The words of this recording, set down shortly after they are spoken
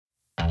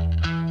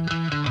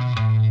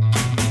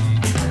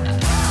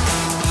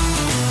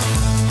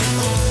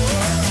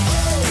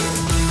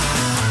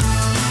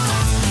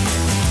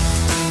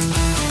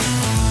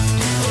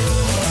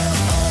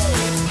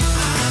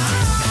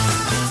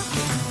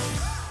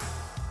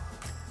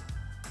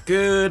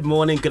Good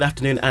morning, good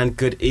afternoon, and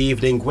good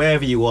evening,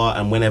 wherever you are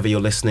and whenever you're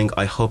listening.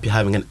 I hope you're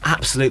having an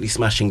absolutely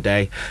smashing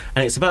day,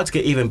 and it's about to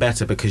get even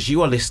better because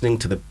you are listening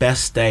to the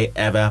Best Day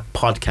Ever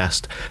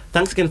podcast.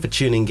 Thanks again for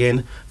tuning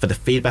in, for the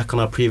feedback on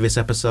our previous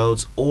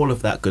episodes, all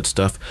of that good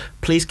stuff.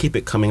 Please keep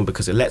it coming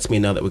because it lets me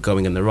know that we're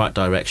going in the right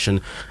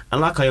direction.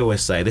 And like I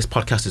always say, this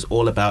podcast is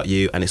all about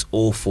you and it's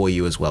all for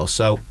you as well.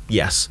 So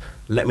yes,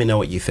 let me know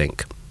what you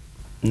think.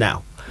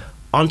 Now,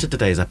 on to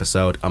today's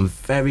episode. I'm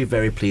very,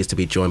 very pleased to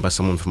be joined by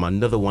someone from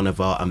another one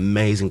of our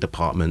amazing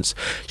departments.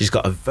 She's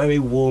got a very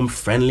warm,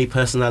 friendly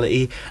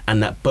personality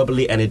and that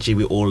bubbly energy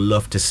we all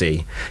love to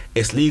see.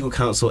 It's legal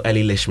counsel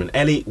Ellie Lishman.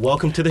 Ellie,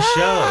 welcome to the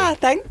show.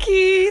 Thank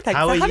you. Thanks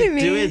for having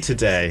me. How are you doing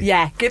today?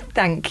 Yeah, good,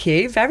 thank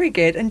you. Very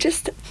good. And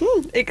just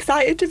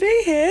excited to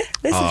be here.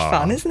 This is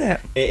fun, isn't it?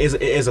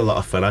 It is a lot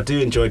of fun. I do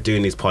enjoy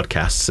doing these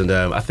podcasts, and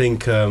I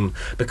think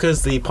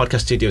because the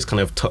podcast studio is kind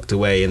of tucked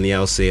away in the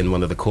LC in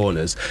one of the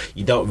corners,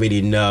 you don't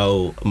really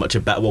know much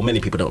about, well,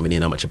 many people don't really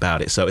know much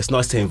about it, so it's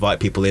nice to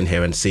invite people in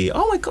here and see,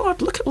 oh my god,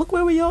 look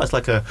where we are. It's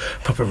like a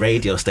proper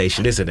radio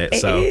station, isn't it?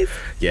 It is.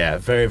 Yeah,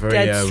 very, very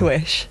dead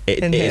swish.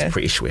 It is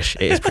pretty swish.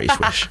 It is pretty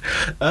swish.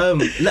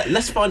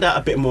 Let's find out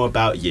a bit more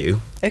about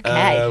you.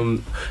 Okay.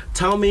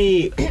 Tell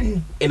me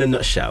in a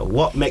nutshell,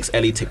 what makes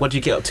Ellie tick? What do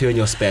you get up to in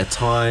your spare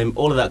time?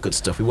 All of that good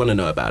stuff. We want to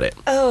know about it.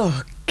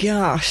 Oh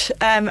gosh.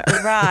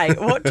 Right.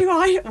 What do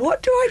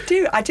I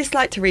do? I just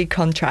like to read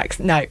contracts.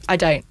 No, I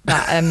don't.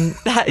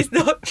 That is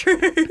not true.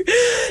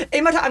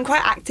 In my time, I'm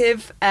quite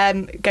active.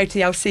 Go to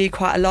the LC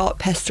quite a lot.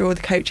 Pester all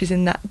the coaches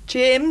in that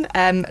gym.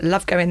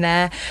 Love going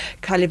there.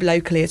 I live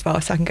locally as well,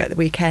 so I can go at the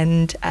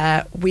weekend.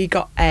 We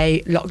got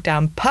a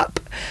lockdown pup,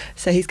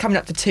 so he's coming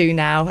up to 2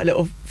 now. A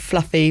little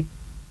fluffy,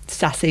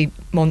 sassy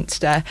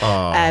monster.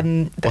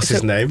 What's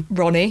his name?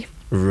 Ronnie.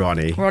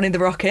 Ronnie the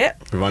Rocket.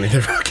 Ronnie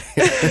the Rocket.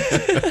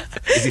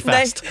 Is he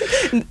fast?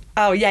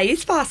 Oh yeah,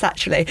 he's fast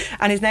actually,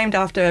 and he's named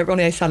after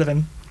Ronnie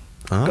O'Sullivan.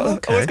 Always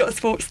got a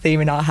sports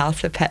theme in our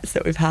house for pets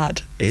that we've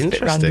had. Interesting. It's a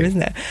bit random,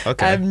 isn't it?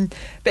 Okay.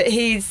 But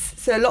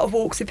so a lot of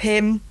walks with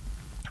him,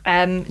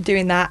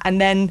 doing that, and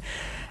then,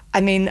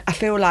 I mean, I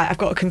feel like I've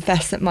got to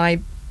confess that my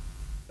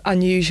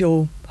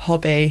unusual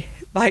hobby,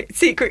 my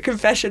secret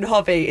confession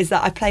hobby, is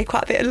that I play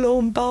quite a bit of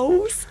lawn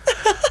bowls.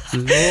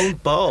 Lawn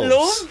bowls?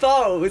 Lawn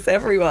bowls,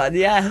 everyone,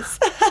 yes.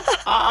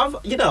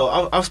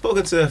 I've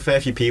spoken to a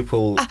fair few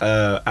people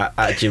at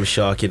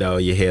Gymshark. You know,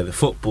 you hear the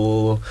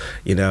football,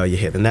 you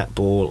hear the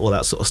netball, all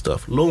that sort of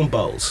stuff. Lawn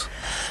bowls.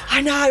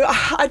 I know.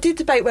 I did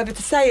debate whether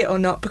to say it or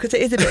not because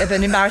it is a bit of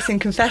an embarrassing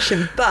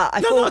confession. But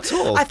not at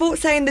all. I thought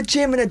saying the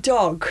gym and a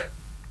dog,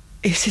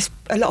 it's just,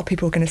 a lot of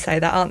people are going to say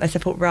that, aren't they? So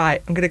I thought,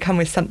 right, I'm going to come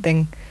with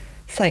something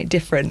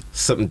different.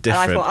 Something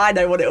different. And I thought, I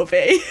know what it'll be.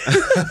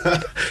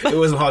 It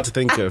wasn't hard to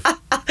think of.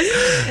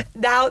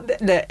 Now,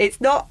 look, it's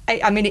not,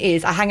 I mean, it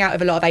is. I hang out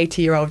with a lot of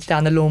 80-year-olds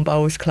down the Lawn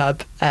Bowls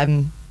Club,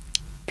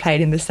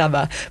 playing in the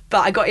summer.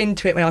 But I got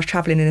into it when I was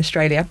travelling in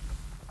Australia.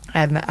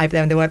 Over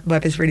there, and the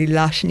weather's really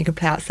lush and you can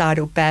play outside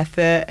all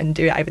barefoot and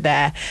do it over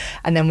there.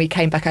 And then we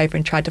came back over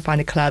and tried to find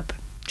a club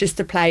just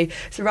to play.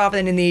 So rather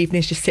than in the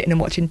evenings just sitting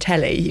and watching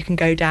telly, you can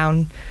go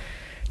down,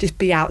 just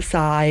be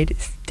outside.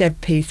 It's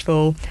dead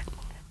peaceful.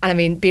 And I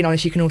mean, being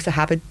honest, you can also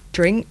have a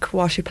drink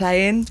whilst you're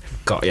playing.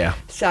 Got ya.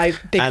 So,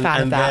 big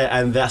fan of that.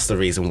 And that's the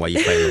reason why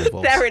you play lawn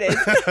bowls. There it is.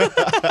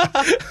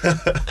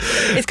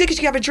 It's good because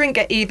you have a drink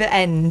at either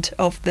end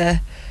of the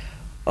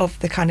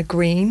kind of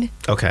green.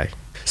 Okay.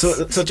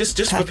 So just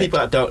Perfect. for people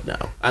that don't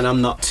know, and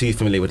I'm not too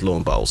familiar with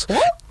lawn bowls,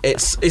 what?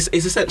 It's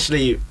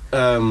essentially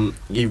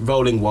you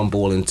rolling one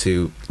ball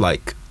into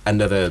like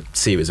another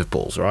series of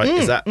balls, right?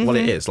 Is that what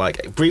it is?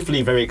 Like very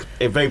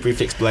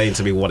briefly explain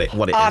to me what it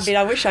is. I mean,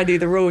 I wish I knew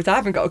the rules. I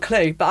haven't got a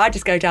clue, but I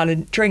just go down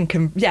and drink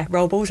and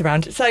roll balls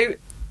around. So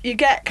you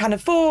get kind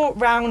of 4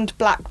 round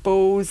black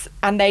balls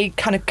and they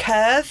kind of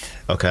curve.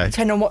 Okay.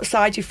 Depending on what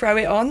side you throw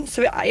it on.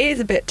 So it is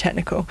a bit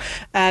technical.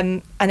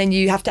 And then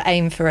you have to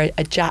aim for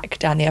a jack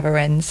down the other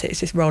end. So it's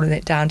just rolling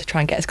it down to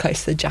try and get as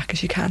close to the jack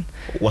as you can.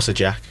 What's a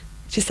jack?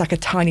 It's just like a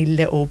tiny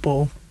little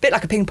ball. Bit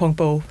like a ping pong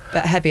ball,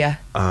 but heavier.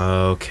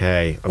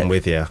 Okay, I'm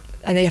with you.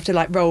 And then you have to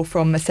like roll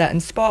from a certain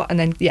spot and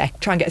then,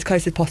 try and get as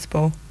close as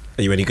possible.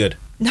 Are you any good?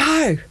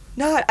 No.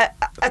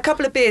 A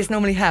couple of beers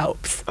normally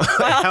helps. It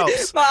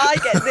helps. My eye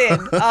gets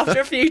in after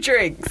a few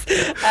drinks.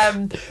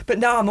 But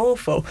no, I'm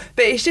awful.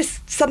 But it's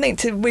just something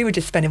we were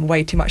just spending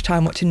way too much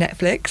time watching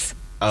Netflix.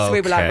 Okay. So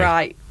we were like,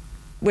 right,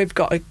 we've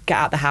got to get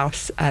out of the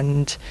house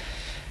and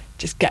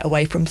just get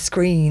away from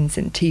screens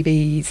and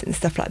TVs and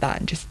stuff like that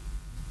and just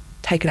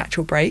take an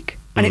actual break.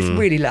 And it's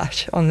really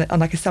lush on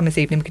like a summer's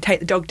evening. We could take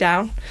the dog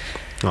down,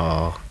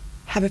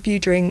 have a few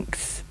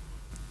drinks,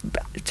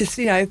 just,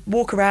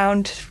 walk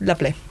around.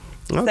 Lovely.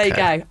 Okay. There you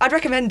go. I'd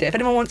recommend it. If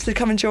anyone wants to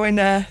come and join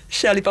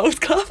Shirley Bowls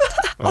Club,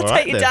 I'll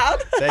take you down.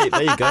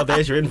 There you go.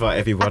 There's your invite,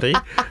 everybody.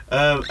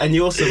 And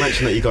you also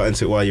mentioned that you got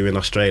into it while you were in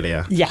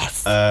Australia.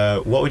 Yes.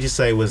 What would you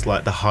say was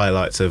like the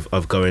highlights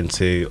of going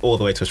all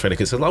the way to Australia?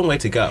 Because it's a long way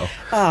to go.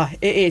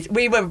 It is.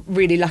 We were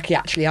really lucky,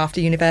 actually. After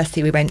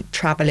university, we went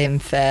travelling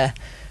for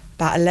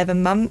about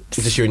 11 months.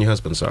 Is this you and your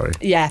husband, sorry?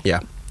 Yeah. Yeah.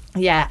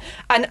 Yeah,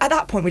 and at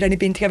that point we'd only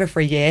been together for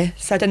a year,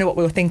 so I don't know what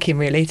we were thinking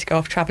really to go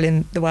off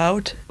travelling the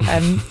world.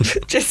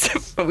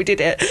 But we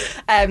did it.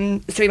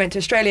 So we went to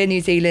Australia,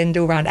 New Zealand,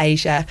 all around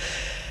Asia.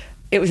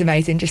 It was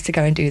amazing just to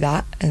go and do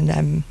that,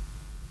 and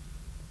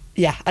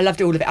yeah, I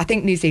loved all of it. I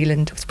think New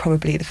Zealand was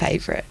probably the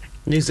favourite.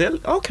 New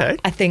Zealand, okay.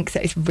 I think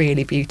so. It's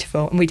really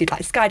beautiful, and we did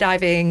like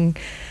skydiving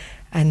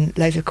and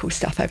loads of cool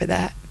stuff over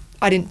there.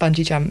 I didn't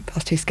bungee jump; I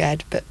was too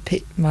scared, but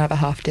my other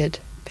half did.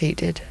 Pete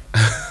did.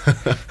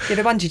 You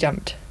ever bungee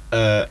jumped?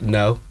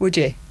 No. Would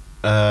you?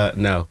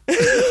 No.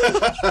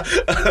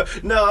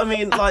 No, I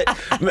mean, like,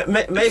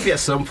 maybe at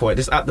some point.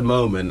 Just at the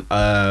moment,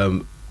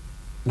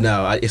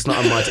 no, it's not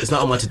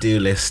on my to-do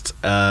list.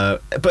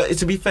 But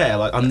to be fair,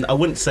 like, I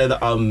wouldn't say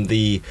that I'm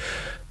the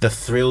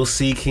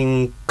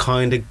thrill-seeking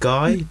kind of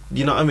guy.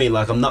 You know what I mean?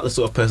 Like, I'm not the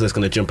sort of person that's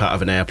going to jump out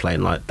of an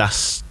airplane. Like,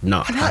 that's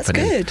not happening. That's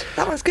good.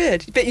 That one's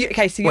good. But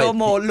so you're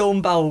more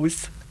lawn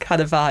bowls kind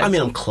of vibe. I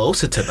mean, I'm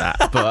closer to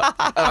that, but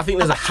I think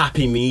there's a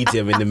happy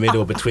medium in the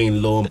middle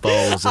between lawn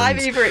bowls and... I'm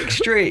either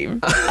extreme.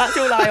 That's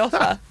all I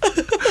offer.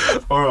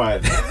 All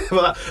right.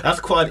 Well, that's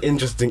quite an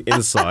interesting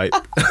insight.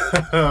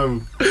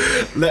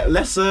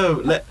 Let's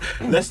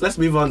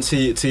move on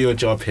to your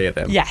job here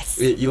then. Yes.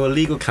 You're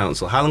legal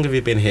counsel. How long have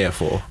you been here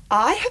for?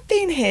 I have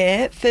been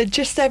here for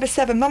just over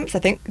 7 months, I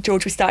think.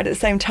 George, we started at the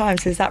same time,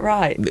 so is that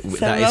right?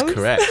 That is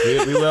correct.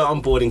 We were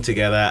onboarding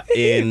together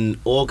in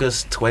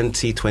August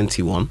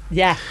 2021.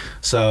 Yeah.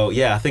 So,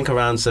 yeah, I think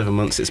around 7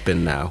 months it's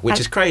been now, which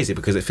is crazy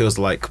because it feels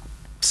like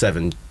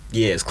 7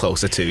 years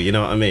closer to, you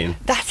know what I mean?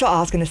 That's what I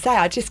was going to say.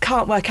 I just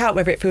can't work out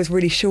whether it feels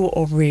really short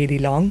or really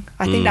long.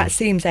 I think that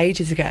seems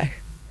ages ago.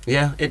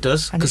 Yeah, it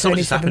does, because so much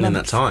has happened in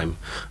that time.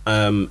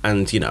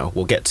 And, you know,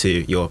 we'll get to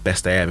your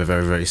best day ever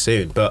very, very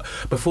soon. But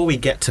before we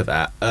get to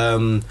that,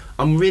 I'm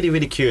really,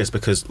 really curious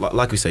because,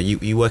 like we say,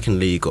 you work in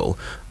legal.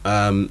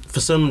 For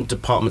some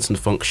departments and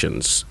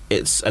functions,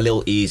 it's a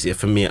little easier,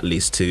 for me at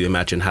least, to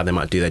imagine how they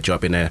might do their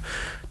job in a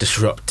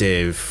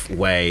disruptive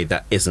way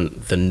that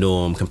isn't the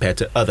norm compared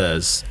to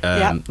others,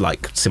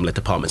 like similar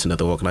departments in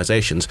other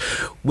organisations.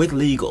 With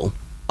legal...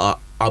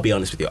 I'll be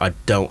honest with you, I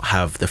don't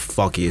have the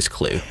foggiest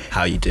clue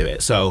how you do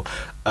it. So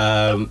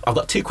I've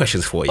got 2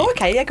 questions for you. Oh,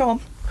 okay, yeah, go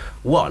on.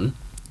 One,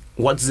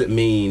 what does it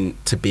mean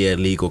to be a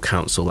legal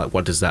counsel? Like,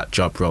 what does that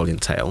job role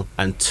entail?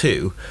 And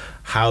 2,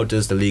 how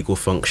does the legal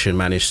function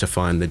manage to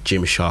find the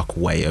Gymshark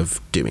way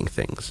of doing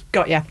things?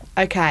 Got ya.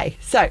 Okay,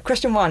 so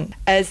question 1.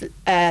 As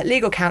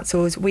legal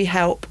counsels, we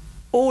help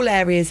all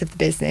areas of the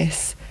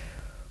business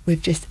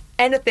with just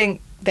anything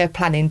they're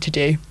planning to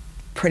do,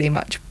 pretty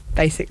much.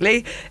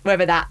 Basically,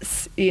 whether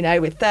that's, you know,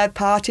 with third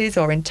parties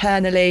or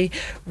internally,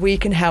 we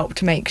can help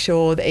to make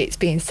sure that it's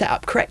being set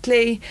up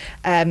correctly.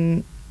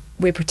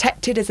 We're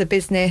protected as a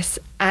business,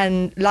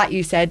 and like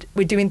you said,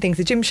 we're doing things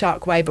the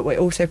Gymshark way, but we're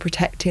also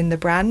protecting the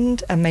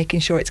brand and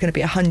making sure it's going to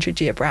be a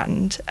 100-year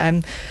brand.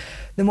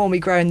 The more we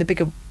grow and the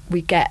bigger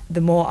we get,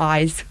 the more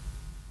eyes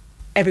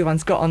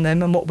everyone's got on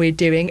them and what we're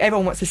doing.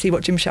 Everyone wants to see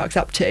what Gymshark's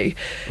up to,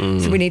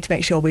 so we need to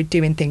make sure we're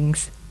doing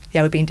things.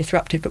 Yeah, we're being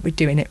disruptive, but we're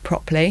doing it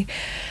properly.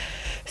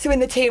 So in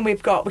the team, we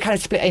kind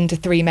of split into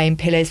 3 main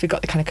pillars. We've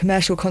got the kind of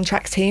commercial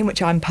contracts team, which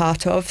I'm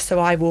part of. So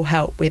I will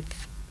help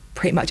with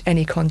pretty much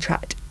any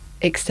contract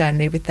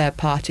externally with third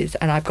parties.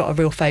 And I've got a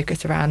real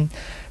focus around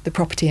the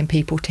property and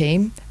people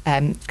team.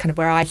 It's kind of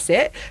where I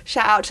sit.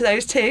 Shout out to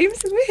those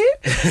teams.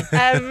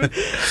 And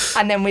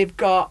then we've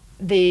got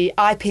the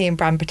IP and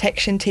brand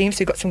protection team.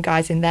 So we've got some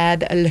guys in there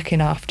that are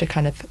looking after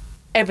kind of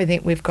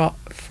everything we've got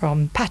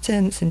from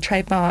patents and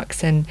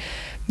trademarks and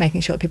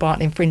making sure that people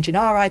aren't infringing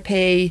our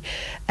IP,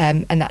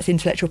 and that's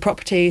intellectual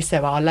property,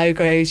 so our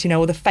logos, you know,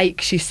 all the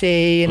fakes you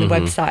see and the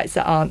websites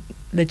that aren't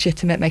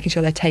legitimate, making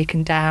sure they're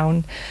taken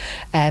down.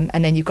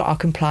 And then you've got our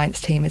compliance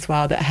team as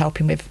well that are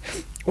helping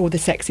with all the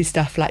sexy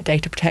stuff like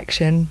data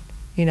protection.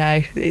 You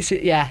know,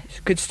 it's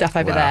good stuff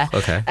over there.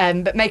 Okay.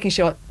 But making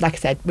sure, like I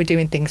said, we're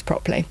doing things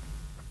properly.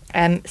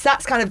 So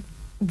that's kind of,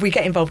 we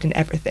get involved in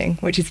everything,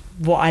 which is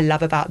what I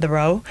love about the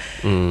role.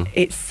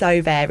 It's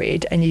so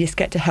varied, and you just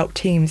get to help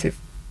teams with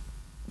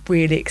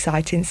really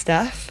exciting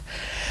stuff.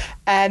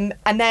 And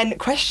then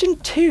question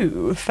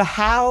 2 for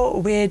how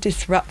we're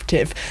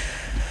disruptive.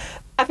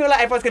 I feel like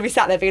everyone's going to be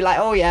sat there being like,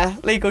 oh yeah,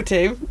 legal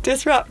team,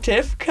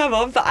 disruptive, come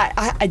on. But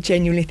I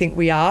genuinely think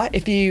we are.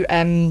 If you,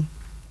 and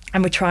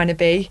we're trying to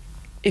be,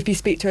 if you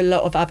speak to a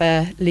lot of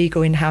other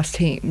legal in-house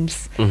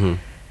teams,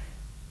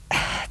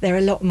 they're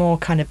a lot more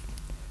kind of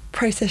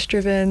process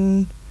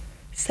driven,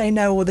 say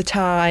no all the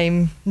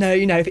time. No,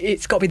 you know,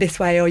 it's got to be this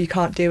way or you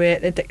can't do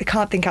it. They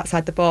can't think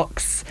outside the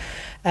box.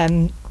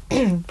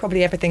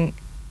 Probably everything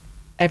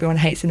everyone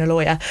hates in a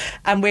lawyer.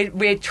 And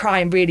we're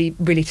trying really,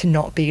 really to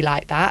not be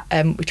like that.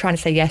 We're trying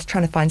to say yes,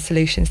 trying to find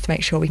solutions to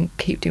make sure we can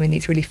keep doing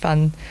these really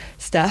fun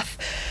stuff.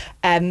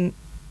 I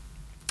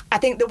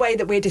think the way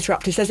that we're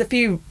disruptive, there's a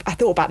few, I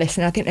thought about this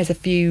and I think there's a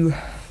few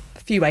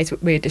ways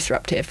we're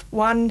disruptive.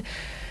 One,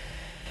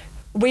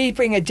 we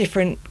bring a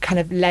different kind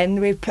of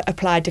lens, we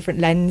apply a different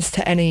lens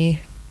to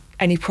any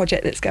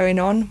project that's going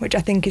on, which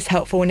I think is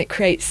helpful, and it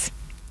creates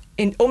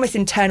in almost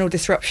internal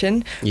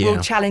disruption. Yeah.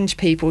 We'll challenge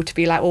people to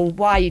be like, well,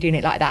 why are you doing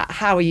it like that?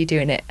 How are you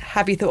doing it?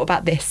 Have you thought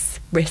about this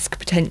risk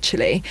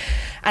potentially?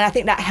 And I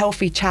think that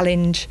healthy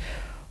challenge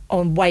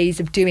on ways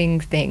of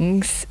doing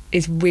things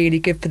is really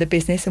good for the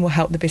business and will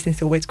help the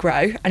business always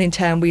grow. And in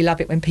turn, we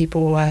love it when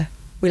people are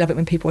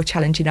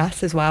challenging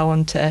us as well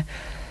onto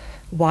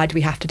why do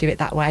we have to do it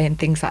that way and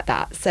things like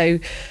that. So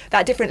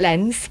that different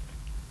lens.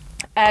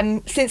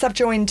 Since I've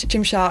joined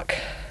Gymshark,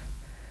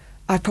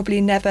 I've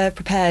probably never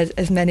prepared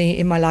as many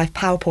in my life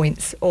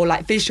PowerPoints or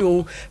like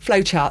visual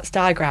flowcharts,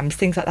 diagrams,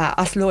 things like that.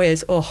 Us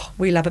lawyers,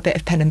 we love a bit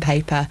of pen and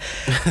paper.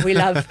 We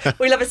love a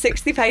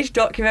 60-page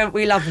document.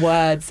 We love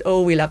words.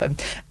 We love them.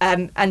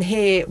 And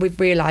here we've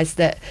realised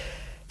that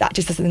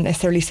just doesn't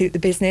necessarily suit the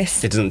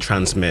business. It doesn't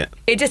transmit.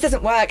 It just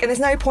doesn't work. And there's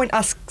no point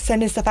us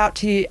sending stuff out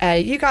to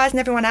you guys and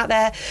everyone out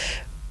there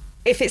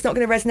if it's not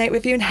going to resonate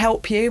with you and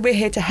help you. We're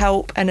here to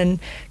help and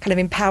kind of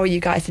empower you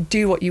guys to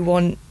do what you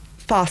want.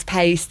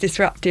 Fast-paced,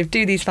 disruptive,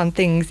 do these fun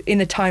things in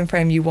the time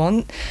frame you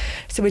want.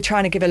 So we're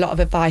trying to give a lot of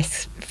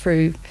advice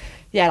through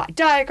like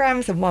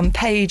diagrams and one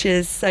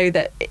pages so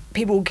that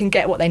people can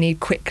get what they need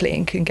quickly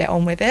and can get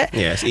on with it.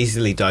 Yeah, it's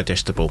easily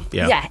digestible.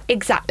 Yeah,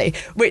 exactly.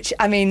 Which,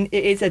 I mean,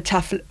 it is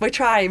we're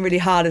trying really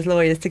hard as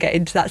lawyers to get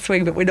into that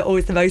swing, but we're not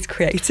always the most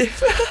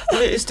creative.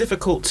 Well, it's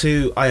difficult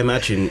to, I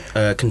imagine,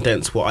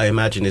 condense what I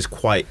imagine is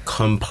quite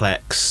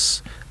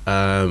complex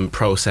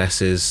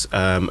processes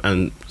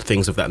and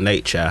things of that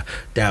nature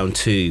down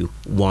to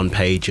one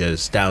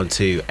pages, down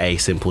to a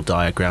simple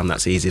diagram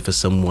that's easy for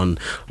someone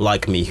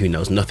like me who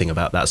knows nothing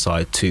about that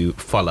side to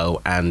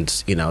follow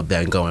and,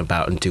 then go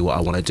about and do what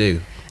I want to do.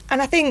 And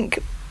I think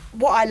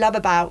what I love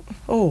about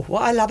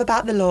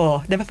the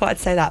law, never thought I'd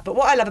say that, but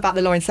what I love about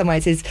the law in some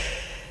ways is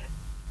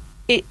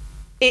it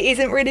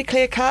isn't really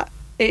clear cut.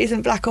 It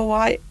isn't black or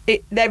white.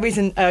 There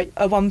isn't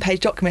a one-page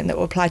document that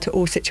will apply to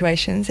all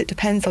situations. It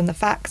depends on the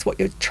facts, what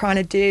you're trying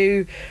to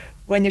do,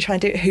 when you're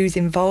trying to do it, who's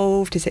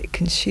involved. Is it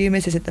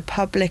consumers? Is it the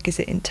public? Is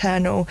it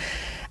internal?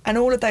 And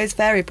all of those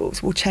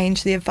variables will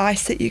change the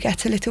advice that you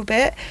get a little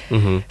bit.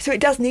 Mm-hmm. So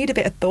it does need a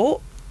bit of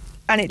thought,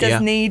 and it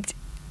does need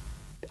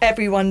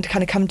everyone to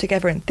kind of come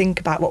together and think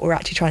about what we're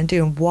actually trying to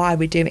do and why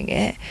we're doing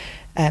it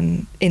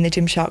in the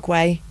Gymshark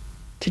way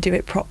to do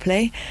it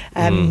properly.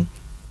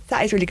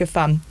 That is really good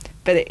fun.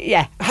 But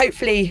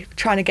hopefully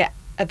trying to get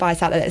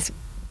advice out there that's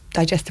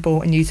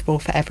digestible and usable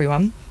for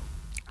everyone.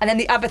 And then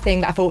the other thing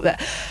that I thought that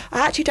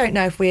I actually don't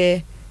know if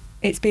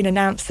it's been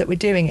announced that we're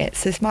doing it,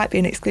 so this might be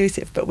an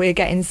exclusive, but we're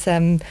getting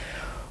some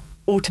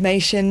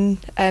automation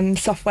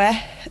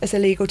software as a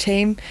legal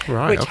team,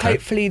 which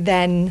hopefully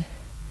then,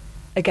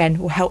 again,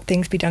 will help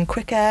things be done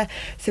quicker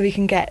so we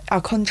can get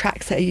our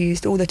contracts that are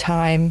used all the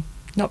time,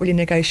 not really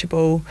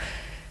negotiable,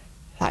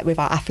 like with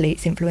our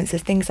athletes,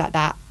 influencers, things like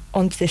that,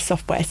 onto this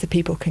software so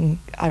people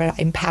are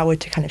empowered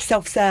to kind of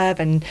self-serve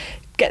and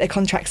get their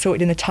contract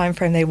sorted in the time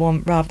frame they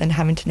want rather than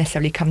having to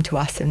necessarily come to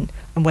us and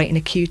wait in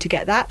a queue to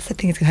get that. So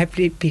things can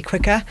hopefully be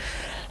quicker.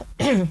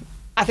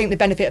 I think the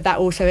benefit of that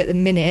also at the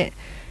minute,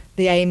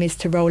 the aim is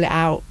to roll it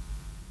out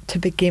to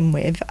begin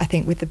with, I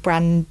think with the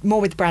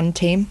brand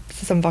team.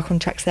 So some of our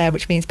contracts there,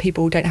 which means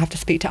people don't have to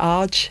speak to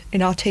Arj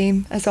in our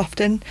team as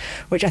often,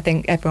 which I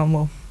think everyone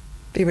will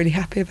be really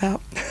happy about.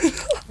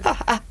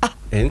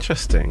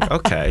 Interesting.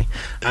 Okay.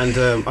 And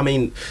I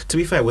mean, to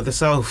be fair, with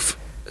the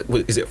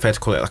is it fair to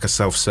call it like a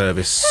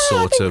self-service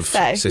sort of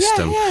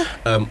system?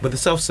 Yeah. With the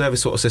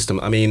self-service sort of system,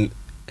 I mean,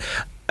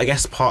 I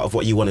guess part of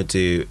what you want to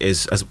do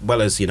is, as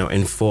well as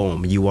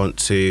inform, you want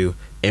to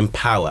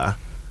empower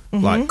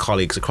like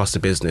colleagues across the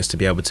business to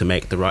be able to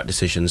make the right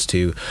decisions,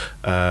 to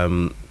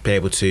be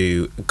able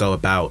to go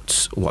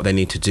about what they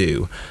need to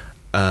do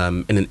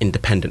in an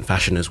independent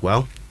fashion as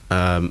well.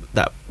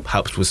 That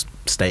helps us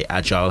stay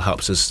agile,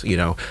 helps us,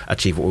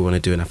 achieve what we want to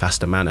do in a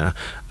faster manner.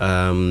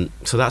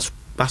 So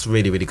that's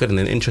really, really good and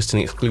an interesting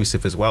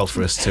exclusive as well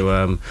for us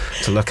to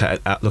look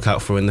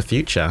out for in the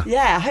future.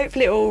 Yeah,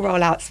 hopefully it will all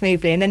roll out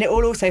smoothly, and then it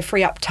will also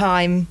free up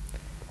time,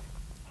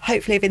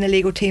 hopefully within the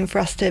legal team, for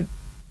us to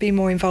be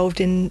more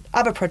involved in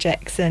other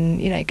projects and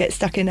get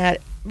stuck in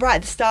right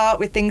at the start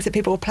with things that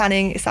people are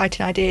planning,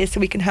 exciting ideas, so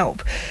we can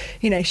help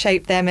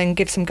shape them and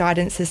give some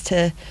guidance as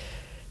to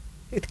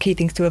the key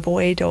things to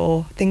avoid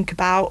or think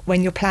about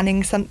when you're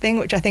planning something,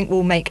 which I think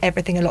will make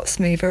everything a lot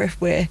smoother if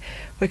we're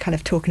kind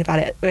of talking about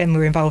it when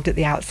we're involved at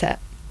the outset.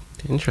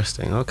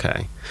 Interesting.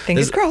 Okay.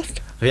 Fingers crossed.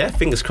 Yeah,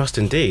 fingers crossed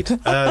indeed.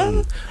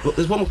 Well,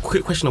 there's one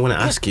quick question I want to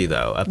ask you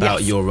though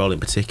about your role in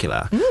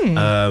particular,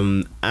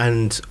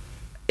 and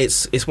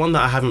it's one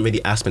that I haven't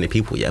really asked many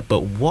people yet.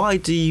 But why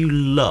do you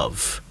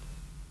love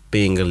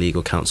being a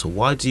legal counsel?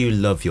 Why do you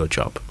love your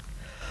job?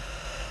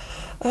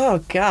 Oh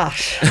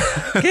gosh,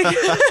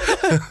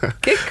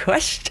 good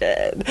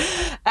question.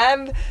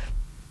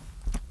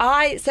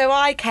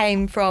 I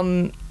came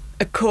from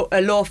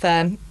a law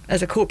firm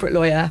as a corporate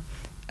lawyer.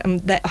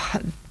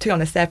 To be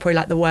honest, they're probably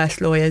like the worst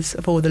lawyers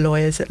of all the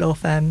lawyers at law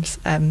firms.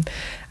 And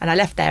I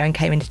left there and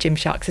came into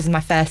Gymshark. This is my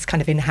first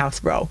kind of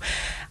in-house role.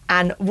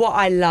 And what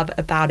I love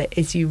about it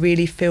is you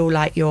really feel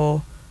like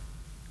you're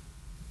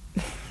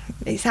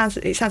it sounds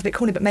a bit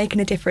corny, but making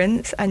a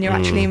difference, and you're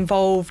actually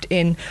involved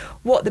in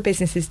what the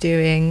business is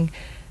doing,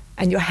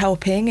 and you're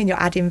helping and you're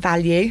adding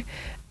value.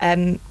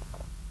 That's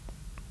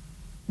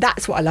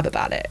what I love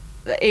about it.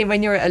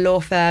 When you're at a law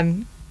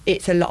firm,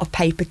 it's a lot of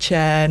paper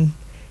churn,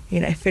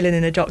 filling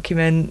in a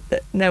document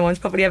that no one's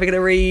probably ever going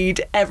to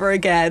read ever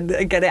again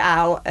and get it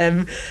out.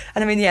 And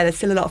I mean, there's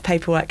still a lot of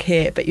paperwork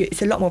here, but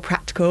it's a lot more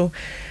practical.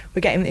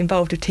 We're getting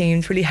involved with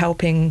teams, really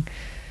helping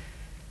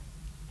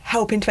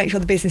to make sure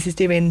the business is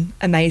doing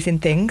amazing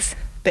things,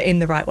 but in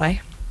the right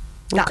way.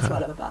 That's what I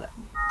love about it.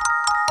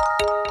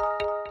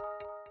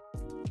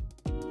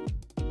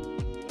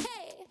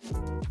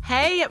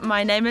 Hey,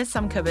 my name is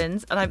Sam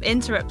Cubbins, and I'm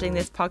interrupting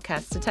this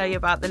podcast to tell you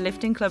about the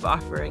Lifting Club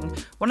offering.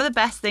 One of the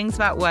best things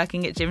about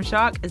working at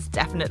Gymshark is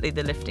definitely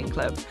the Lifting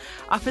Club.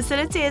 Our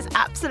facility is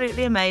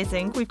absolutely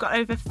amazing. We've got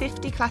over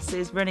 50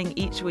 classes running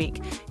each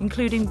week,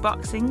 including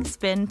boxing,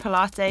 spin,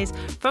 Pilates,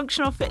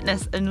 functional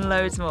fitness, and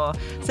loads more.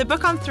 So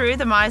book on through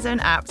the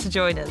MyZone app to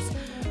join us.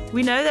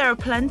 We know there are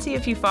plenty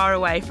of you far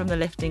away from the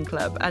Lifting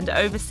Club and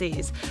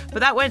overseas, but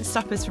that won't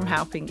stop us from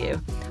helping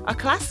you. Our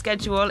class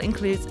schedule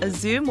includes a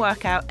Zoom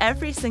workout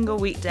every single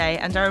weekday,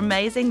 and our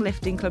amazing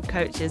Lifting Club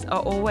coaches are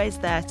always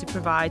there to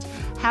provide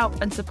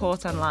help and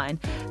support online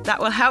that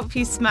will help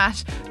you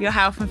smash your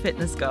health and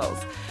fitness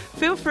goals.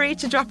 Feel free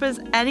to drop us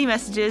any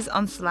messages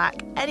on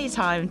Slack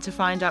anytime to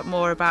find out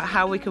more about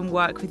how we can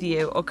work with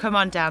you, or come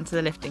on down to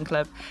the Lifting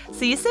Club.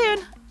 See you soon!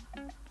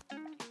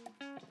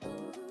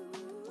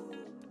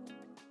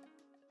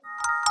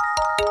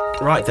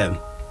 Right then,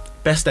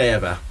 best day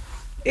ever.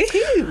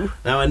 Woohoo!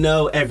 Now I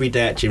know every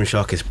day at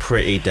Gymshark is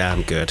pretty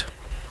damn good,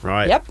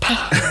 right? Yep.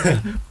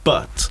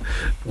 But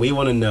we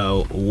want to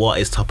know what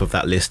is top of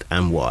that list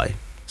and why.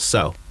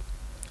 So,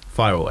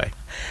 fire away.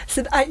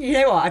 So, you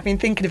know what? I've been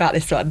thinking about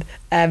this one.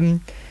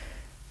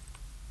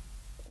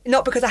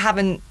 Not because I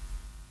haven't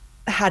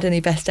had any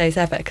best days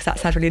ever, because that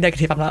sounds really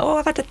negative. I'm like,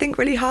 I've had to think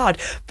really hard.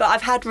 But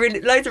I've had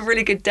loads of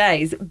really good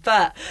days.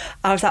 But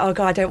I was like, oh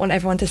God, I don't want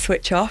everyone to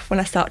switch off when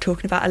I start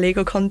talking about a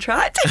legal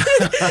contract.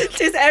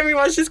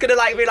 Everyone's just going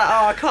to be like,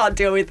 I can't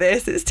deal with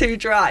this. It's too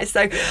dry.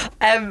 So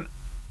I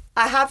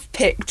have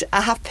picked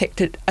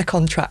a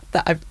contract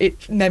that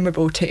it's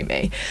memorable to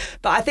me.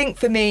 But I think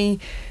for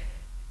me,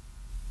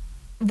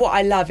 what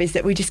I love is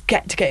that we just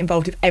get to get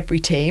involved with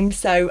every team.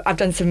 So I've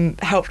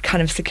helped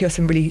kind of secure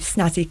some really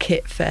snazzy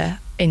kit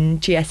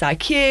in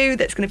GSIQ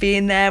that's going to be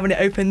in there when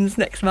it opens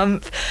next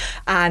month,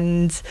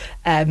 and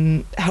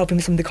helping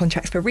with some of the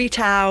contracts for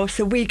retail.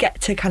 So we get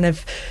to kind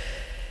of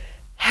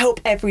help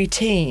every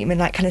team and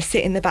kind of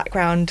sit in the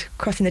background,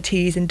 crossing the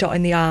T's and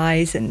dotting the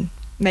I's and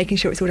making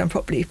sure it's all done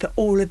properly for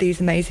all of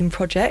these amazing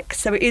projects.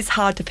 So it is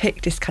hard to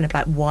pick just kind of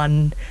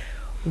one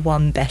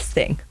best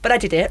thing, but I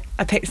did it.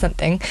 I picked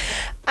something,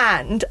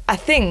 and I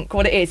think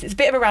what it is, it's a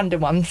bit of a random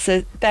one,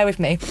 so bear with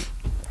me.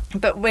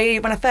 But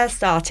when I first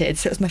started,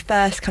 so it was my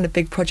first kind of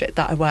big project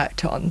that I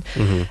worked on,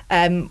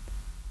 I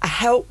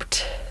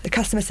helped the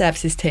customer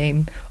services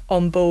team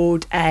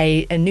onboard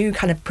a new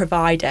kind of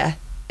provider,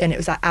 and it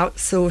was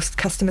outsourced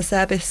customer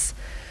service,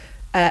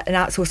 an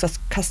outsourced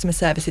customer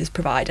services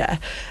provider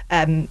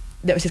that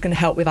was just going to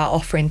help with our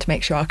offering to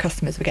make sure our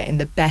customers were getting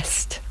the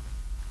best,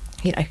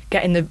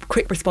 getting the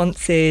quick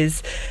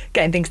responses,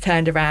 getting things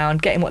turned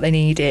around, getting what they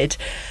needed.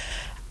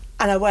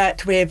 And I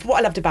worked with, what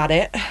I loved about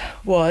it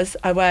was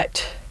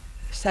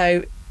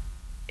so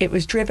it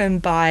was driven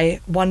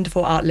by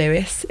wonderful Art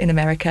Lewis in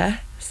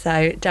America.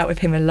 So dealt with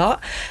him a lot.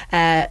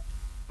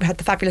 We had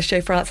the fabulous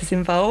Joe Francis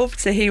involved,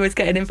 so he was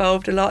getting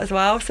involved a lot as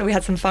well. So we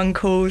had some fun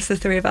calls, the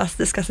three of us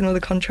discussing all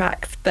the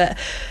contracts. But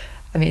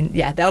I mean,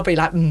 they'll be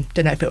like,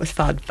 don't know if it was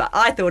fun, but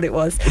I thought it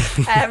was.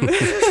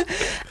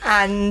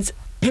 And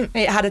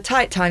it had a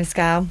tight time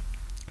scale.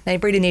 They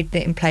really needed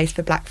it in place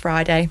for Black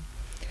Friday.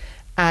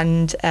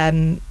 And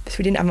so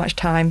we didn't have much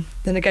time.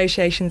 The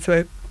negotiations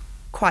were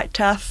quite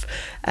tough.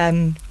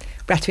 We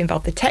had to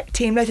involve the tech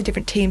team. Loads of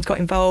different teams got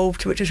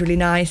involved, which was really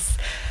nice.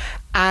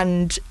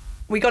 And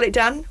we got it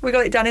done. We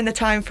got it done in the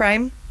time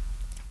frame.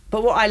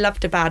 But what I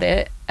loved about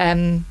it,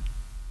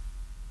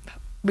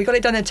 we got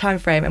it done in a time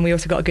frame, and we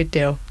also got a good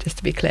deal, just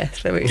to be clear.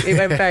 So it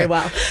went very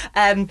well.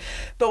 But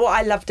what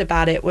I loved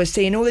about it was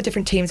seeing all the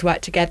different teams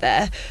work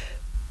together,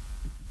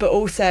 but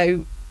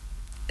also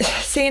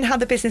seeing how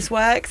the business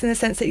works, in the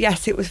sense that,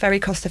 yes, it was very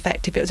cost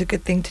effective. It was a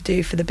good thing to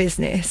do for the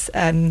business.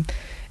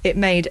 It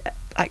made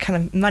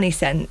kind of money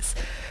sense.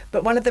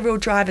 But one of the real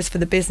drivers for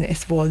the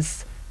business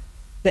was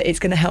that it's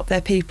going to help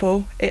their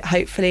people. It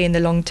hopefully in the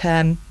long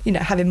term,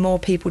 having more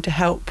people to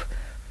help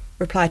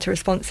reply to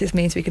responses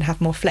means we can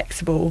have more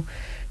flexible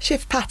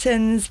shift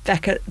patterns,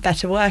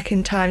 better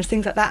working times,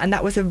 things like that. And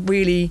that was a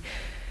really,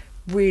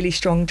 really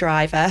strong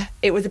driver.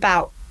 It was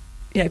about,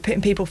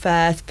 putting people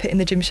first, putting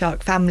the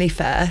Gymshark family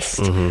first,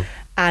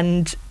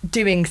 and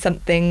doing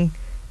something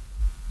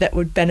that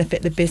would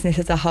benefit the business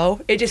as a whole.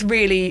 It just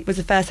really was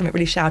the first time it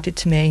really shouted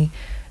to me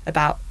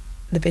about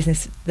the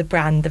business, the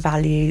brand, the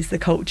values, the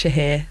culture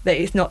here, that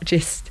it's not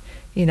just,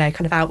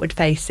 kind of outward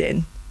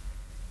facing.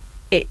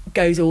 It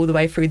goes all the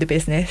way through the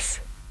business.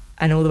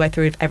 and all the way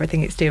through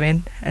everything it's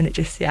doing, and it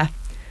just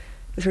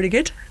it's really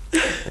good.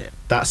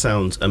 That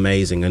sounds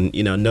amazing. And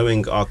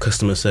knowing our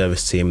customer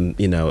service team,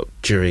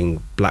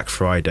 during Black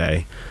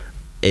Friday,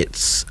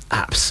 it's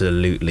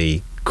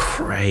absolutely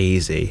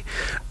crazy.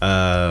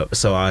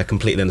 So I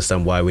completely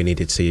understand why we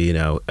needed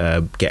to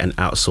get an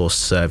outsourced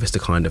service to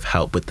kind of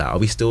help with that. Are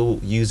we still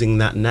using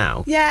that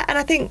now? Yeah, and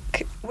I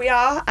think we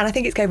are, and I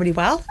think it's going really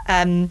well.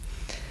 And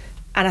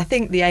I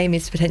think the aim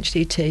is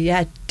potentially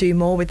to do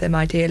more with them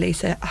ideally.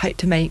 So I hope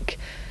to make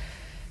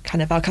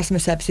kind of our customer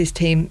services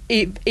team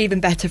even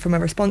better from a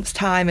response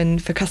time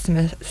and for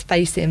customer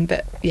facing,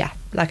 but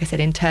like I said,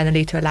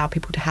 internally, to allow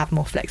people to have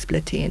more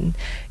flexibility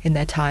in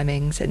their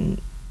timings, and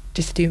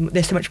just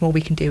there's so much more we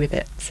can do with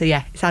it. So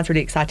it sounds a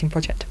really exciting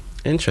project.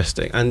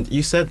 Interesting. And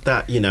you said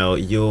that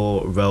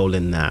your role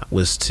in that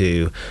was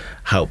to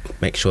help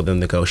make sure the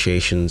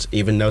negotiations,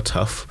 even though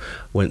tough,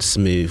 went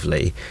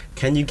smoothly.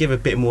 Can you give a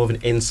bit more of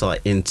an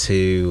insight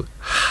into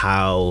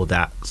how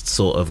that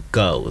sort of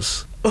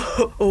goes?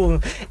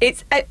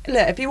 It's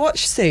look, if you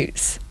watch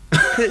Suits,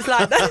 it's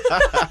like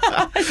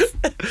that.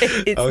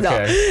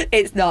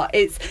 It's not.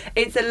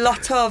 It's a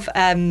lot of.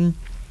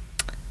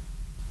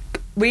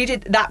 We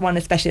did that one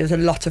especially. There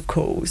was a lot of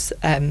calls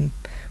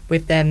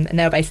with them, and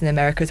they were based in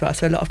America as well.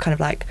 So a lot of kind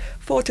of like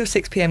 4 till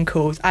 6 p.m.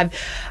 calls. I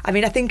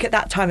think at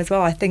that time as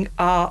well, I think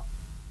Art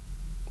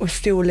was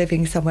still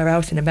living somewhere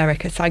else in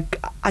America, so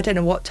I don't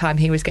know what time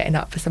he was getting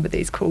up for some of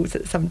these calls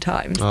at some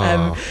times.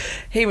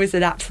 He was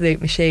an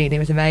absolute machine. He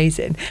was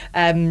amazing.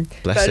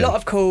 But a lot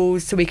of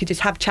calls, so we could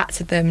just have chats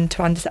with them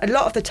to understand. A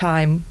lot of the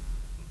time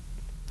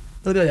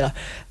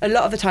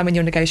when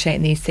you're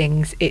negotiating these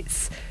things,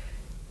 it's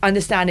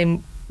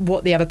understanding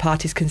what the other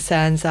party's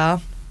concerns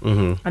are.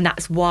 Mm-hmm. And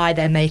that's why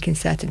they're making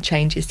certain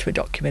changes to a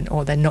document,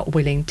 or they're not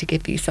willing to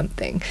give you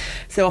something.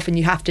 So often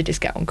you have to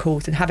just get on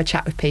calls and have a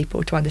chat with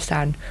people to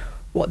understand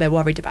what they're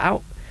worried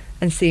about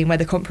and seeing where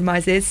the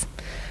compromise is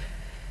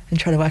and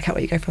trying to work out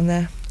where you go from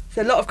there.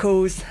 So a lot of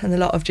calls and a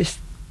lot of just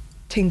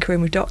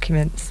tinkering with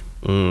documents.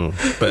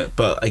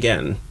 But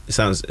again, it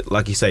sounds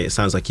like you say, it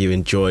sounds like you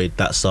enjoyed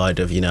that side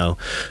of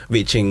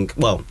reaching,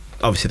 well,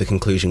 obviously the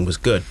conclusion was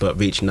good, but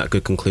reaching that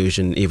good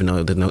conclusion, even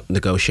though the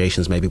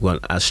negotiations maybe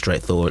weren't as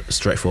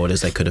straightforward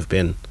as they could have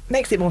been.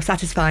 Makes it more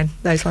satisfying,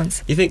 those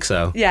ones. You think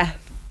so? Yeah.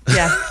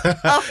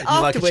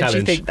 Afterwards,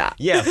 you think that.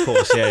 Yeah, of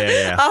course.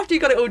 Yeah. After you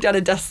got it all done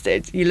and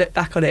dusted, you look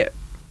back on it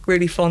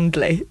really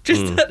fondly.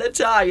 Just at the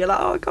time, you're like,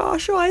 oh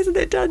gosh, why isn't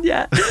it done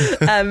yet?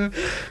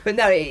 But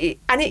no,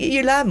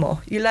 you learn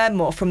more. You learn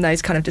more from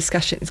those kind of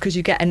discussions, because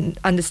you get an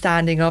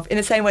understanding of, in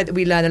the same way that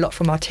we learn a lot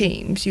from our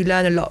teams, you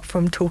learn a lot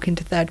from talking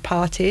to third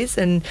parties.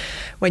 And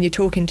when you're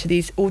talking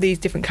to all these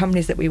different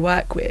companies that we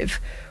work with,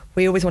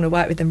 we always want to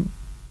work with them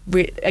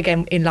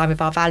again in line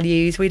with our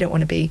values. We don't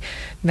want to be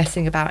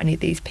messing about any of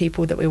these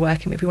people that we're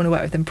working with. We want to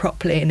work with them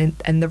properly and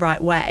in the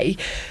right way.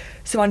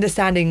 So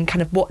understanding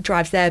kind of what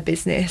drives their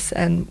business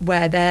and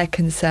where their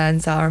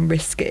concerns are and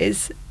risk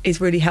is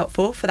really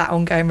helpful for that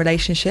ongoing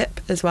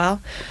relationship as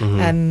well.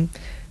 Mm-hmm.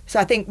 So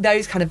I think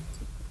those kind of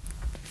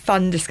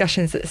fun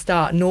discussions at the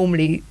start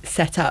normally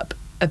set up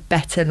a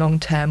better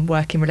long-term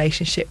working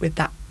relationship with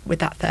that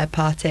third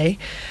party,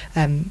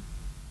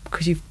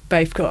 because you've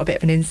both got a bit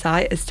of an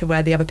insight as to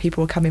where the other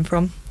people are coming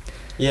from.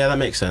 Yeah, that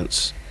makes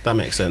sense.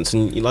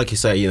 And like you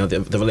say,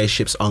 the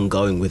relationship's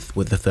ongoing with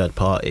the third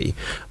party.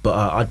 But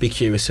I'd be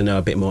curious to know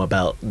a bit more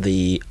about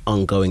the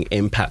ongoing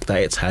impact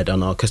that it's had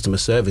on our customer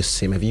service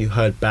team. Have you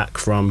heard back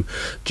from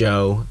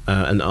Joe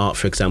and Art,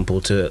 for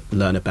example, to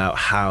learn about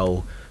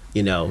how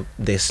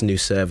this new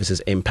service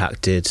has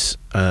impacted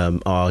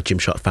our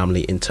Gymshark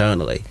family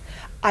internally?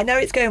 I know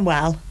it's going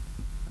well,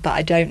 but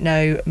I don't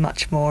know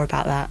much more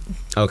about that.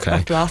 Okay. I'll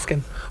have to ask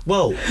him.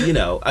 Well,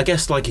 I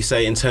guess like you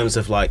say, in terms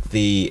of like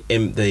the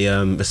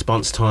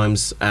response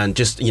times and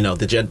just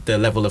the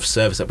level of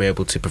service that we're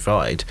able to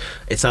provide,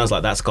 it sounds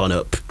like that's gone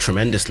up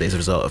tremendously as a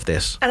result of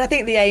this. And I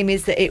think the aim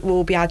is that it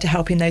will be able to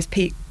help in those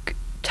peak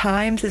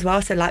times as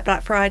well. So like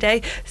Black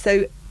Friday.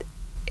 So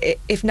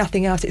if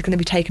nothing else, it's going to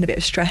be taking a bit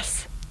of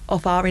stress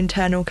off our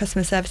internal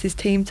customer services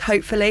teams,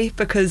 hopefully,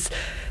 because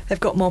they've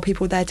got more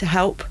people there to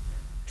help.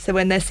 So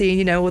when they're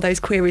seeing, all those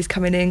queries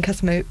coming in,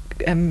 customer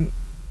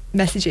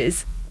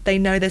messages, they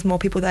know there's more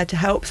people there to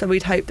help. So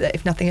we'd hope that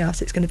if nothing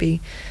else, it's going to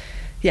be,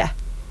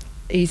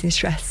 easing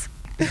stress.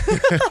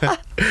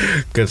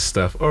 Good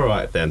stuff. All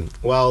right then.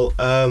 Well,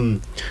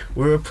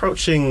 we're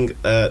approaching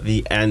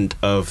the end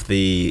of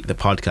the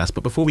podcast,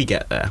 but before we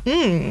get there,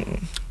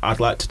 I'd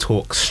like to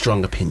talk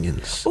strong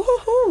opinions.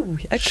 Ooh,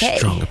 okay.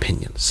 Strong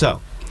opinions. So,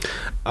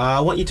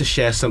 I want you to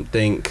share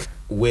something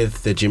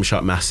with the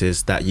Gymshark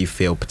masses that you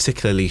feel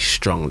particularly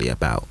strongly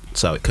about.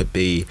 So it could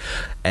be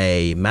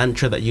a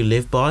mantra that you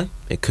live by.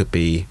 It could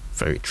be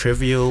very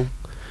trivial.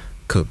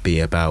 Could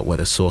be about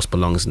whether sauce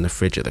belongs in the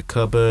fridge or the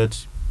cupboard.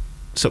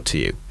 It's up to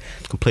you.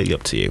 Completely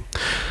up to you.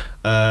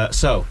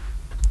 So,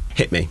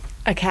 hit me.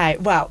 Okay,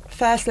 well,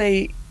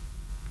 firstly,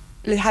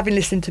 having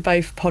listened to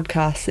both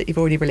podcasts that you've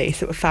already released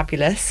that were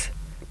fabulous,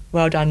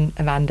 well done,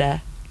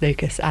 Amanda,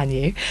 Lucas and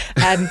you.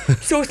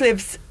 Sauce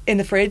lives in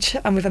the fridge.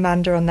 I'm with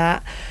Amanda on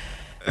that.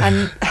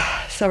 And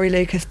sorry,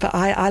 Lucas, but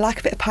I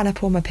like a bit of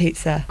pineapple on my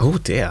pizza. Oh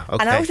dear.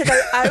 Okay. And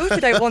I also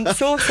don't want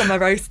sauce on my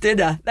roast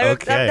dinner.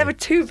 There were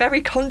two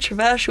very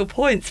controversial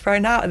points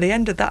thrown out at the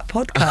end of that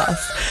podcast.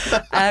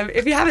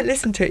 If you haven't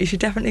listened to it, you should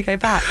definitely go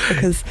back,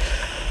 because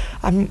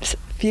I'm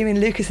viewing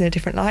Lucas in a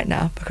different light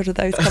now because of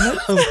those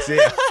comments. Oh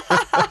dear.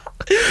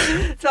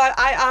 So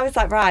I was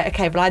like, right,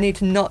 okay, but I need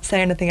to not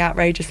say anything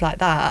outrageous like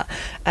that.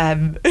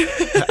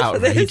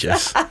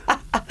 Outrageous.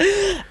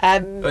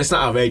 Well, it's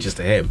not outrageous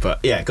to him, but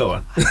yeah, go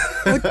on.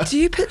 Well, do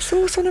you put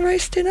sauce on a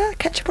roast dinner?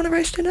 Ketchup on a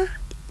roast dinner?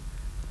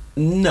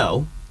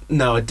 No,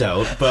 I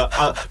don't. But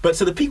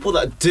to the people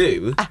that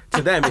do,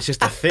 to them it's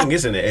just a thing,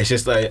 isn't it? It's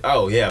just like,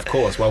 oh yeah, of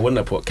course. Why wouldn't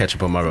I put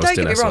ketchup on my roast dinner?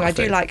 Don't get me wrong, I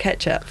do like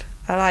ketchup.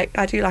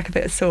 I do like a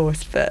bit of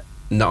sauce, but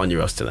not on your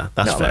roast dinner.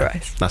 That's not fair. on my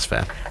roast. That's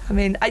fair. I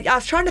mean, I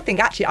was trying to think.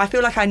 Actually, I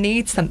feel like I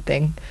need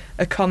something,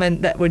 a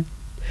comment that would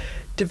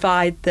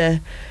divide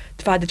the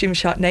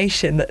Gymshark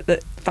Nation.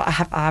 But I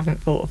haven't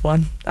thought of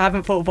one. I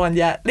haven't thought of one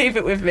yet. Leave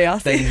it with me. I'll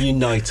see. Then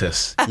unite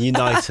us.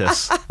 Unite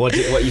us. What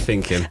are you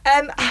thinking?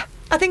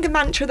 I think a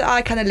mantra that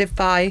I kind of live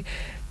by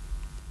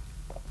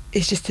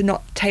is just to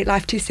not take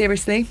life too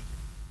seriously.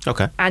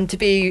 Okay. And to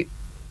be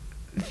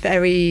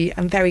very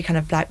kind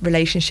of like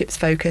relationships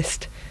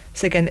focused.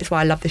 So again, that's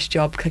why I love this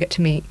job, because I get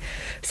to meet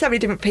so many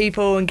different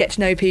people and get to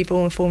know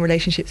people and form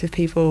relationships with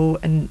people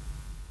and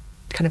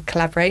kind of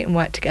collaborate and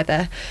work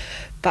together.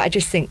 But I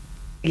just think,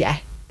 yeah,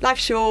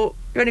 life's short.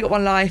 You've only got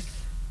one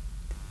life.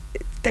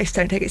 Just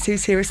don't take it too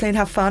seriously and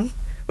have fun,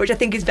 which I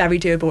think is very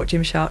doable at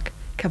Gymshark. You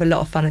can have a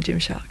lot of fun at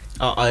Gymshark.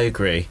 I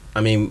agree.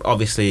 I mean,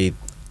 obviously,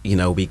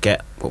 we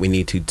get what we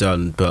need to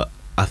done, but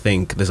I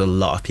think there's a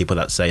lot of people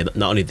that say that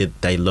not only did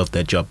they love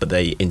their job, but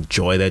they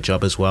enjoy their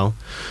job as well.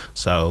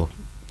 So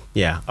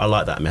yeah, I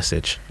like that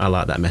message.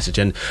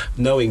 And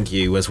knowing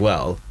you as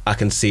well, I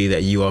can see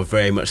that you are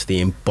very much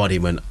the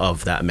embodiment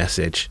of that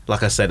message.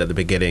 Like I said at the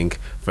beginning,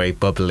 very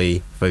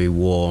bubbly, very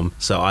warm.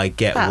 So I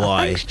get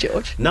why. Thanks,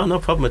 George. No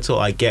problem at all.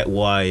 I get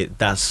why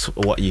that's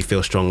what you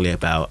feel strongly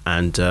about.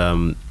 And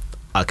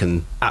I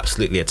can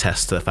absolutely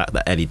attest to the fact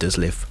that Ellie does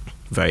live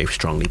very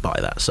strongly by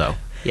that. So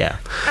yeah.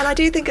 And I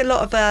do think a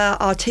lot of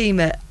our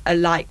team are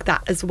like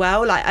that as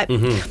well. Like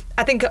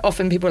I think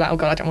often people are like, oh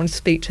God, I don't want to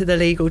speak to the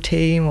legal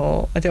team,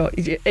 or I don't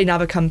in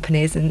other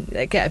companies, and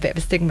they get a bit of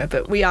a stigma.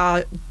 But we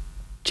are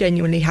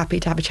genuinely happy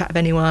to have a chat with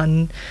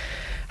anyone,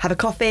 have a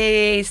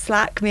coffee,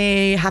 Slack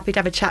me, happy to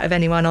have a chat with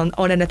anyone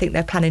on anything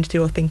they're planning to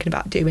do or thinking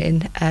about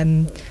doing.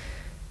 And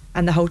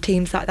the whole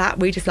team's like that.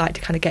 We just like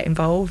to kind of get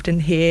involved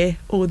and hear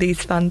all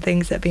these fun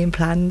things that are being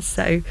planned.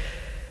 So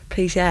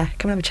please, come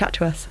and have a chat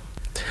to us.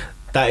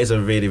 That is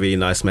a really, really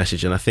nice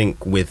message, and I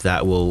think with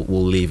that we'll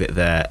leave it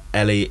there.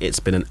 Ellie, it's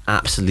been an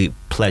absolute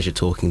pleasure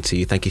talking to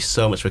you. Thank you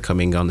so much for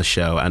coming on the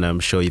show, and I'm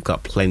sure you've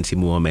got plenty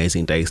more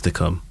amazing days to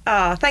come.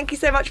 Thank you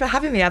so much for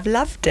having me. I've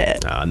loved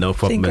it. No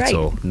problem at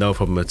all. No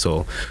problem at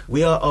all.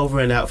 We are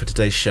over and out for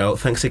today's show.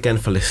 Thanks again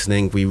for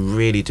listening. We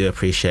really do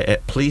appreciate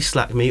it. Please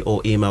Slack me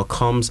or email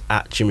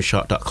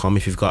comms@gymshark.com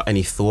if you've got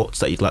any thoughts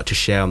that you'd like to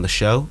share on the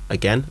show.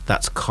 Again,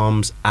 that's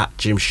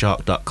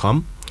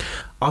comms@gymshark.com.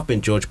 I've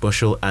been George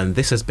Bushell, and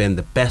this has been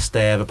the Best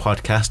Day Ever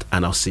podcast,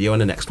 and I'll see you on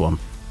the next one.